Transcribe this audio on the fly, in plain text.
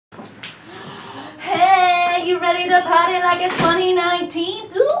ready to party like it's 2019?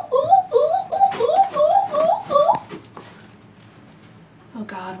 Ooh, ooh, ooh, ooh, ooh, ooh, ooh, ooh. Oh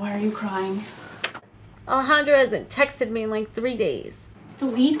God, why are you crying? Alejandro hasn't texted me in like 3 days. The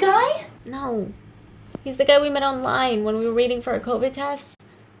weed guy? No. He's the guy we met online when we were waiting for our COVID tests.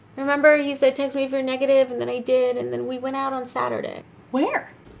 Remember, he said text me if you're negative, and then I did, and then we went out on Saturday.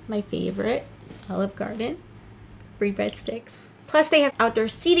 Where? My favorite, Olive Garden. Free breadsticks. Plus they have outdoor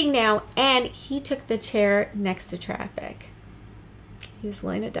seating now, and he took the chair next to traffic. He was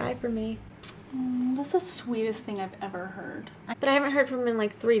willing to die for me. That's the sweetest thing I've ever heard. But I haven't heard from him in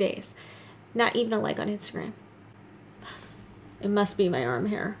like 3 days. Not even a like on Instagram. It must be my arm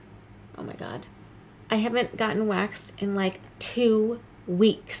hair. Oh my God. I haven't gotten waxed in like 2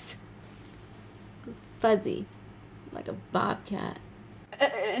 weeks. I'm fuzzy. Like a bobcat.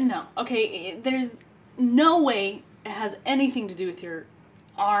 No, okay, there's no way it has anything to do with your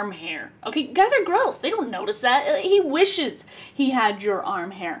arm hair. Okay, guys are gross. They don't notice that. He wishes he had your arm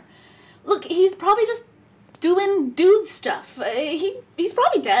hair. Look, he's probably just doing dude stuff. He's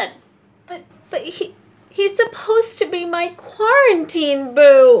probably dead. But he's supposed to be my quarantine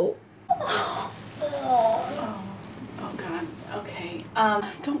boo. Oh God. Okay.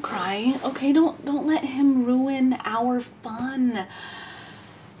 Don't cry. Okay, don't let him ruin our fun.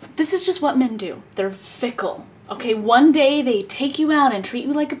 This is just what men do. They're fickle. Okay, one day they take you out and treat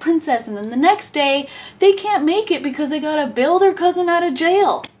you like a princess, and then the next day they can't make it because they gotta bail their cousin out of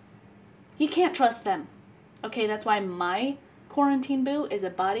jail. You can't trust them. Okay, that's why my quarantine boo is a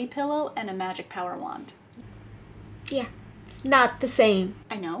body pillow and a magic power wand. Yeah, it's not the same.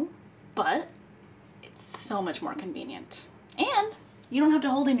 I know, but it's so much more convenient. And you don't have to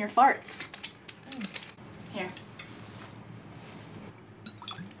hold in your farts. Here.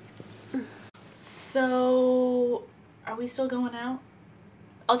 So, are we still going out?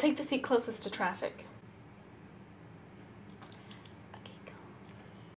 I'll take the seat closest to traffic.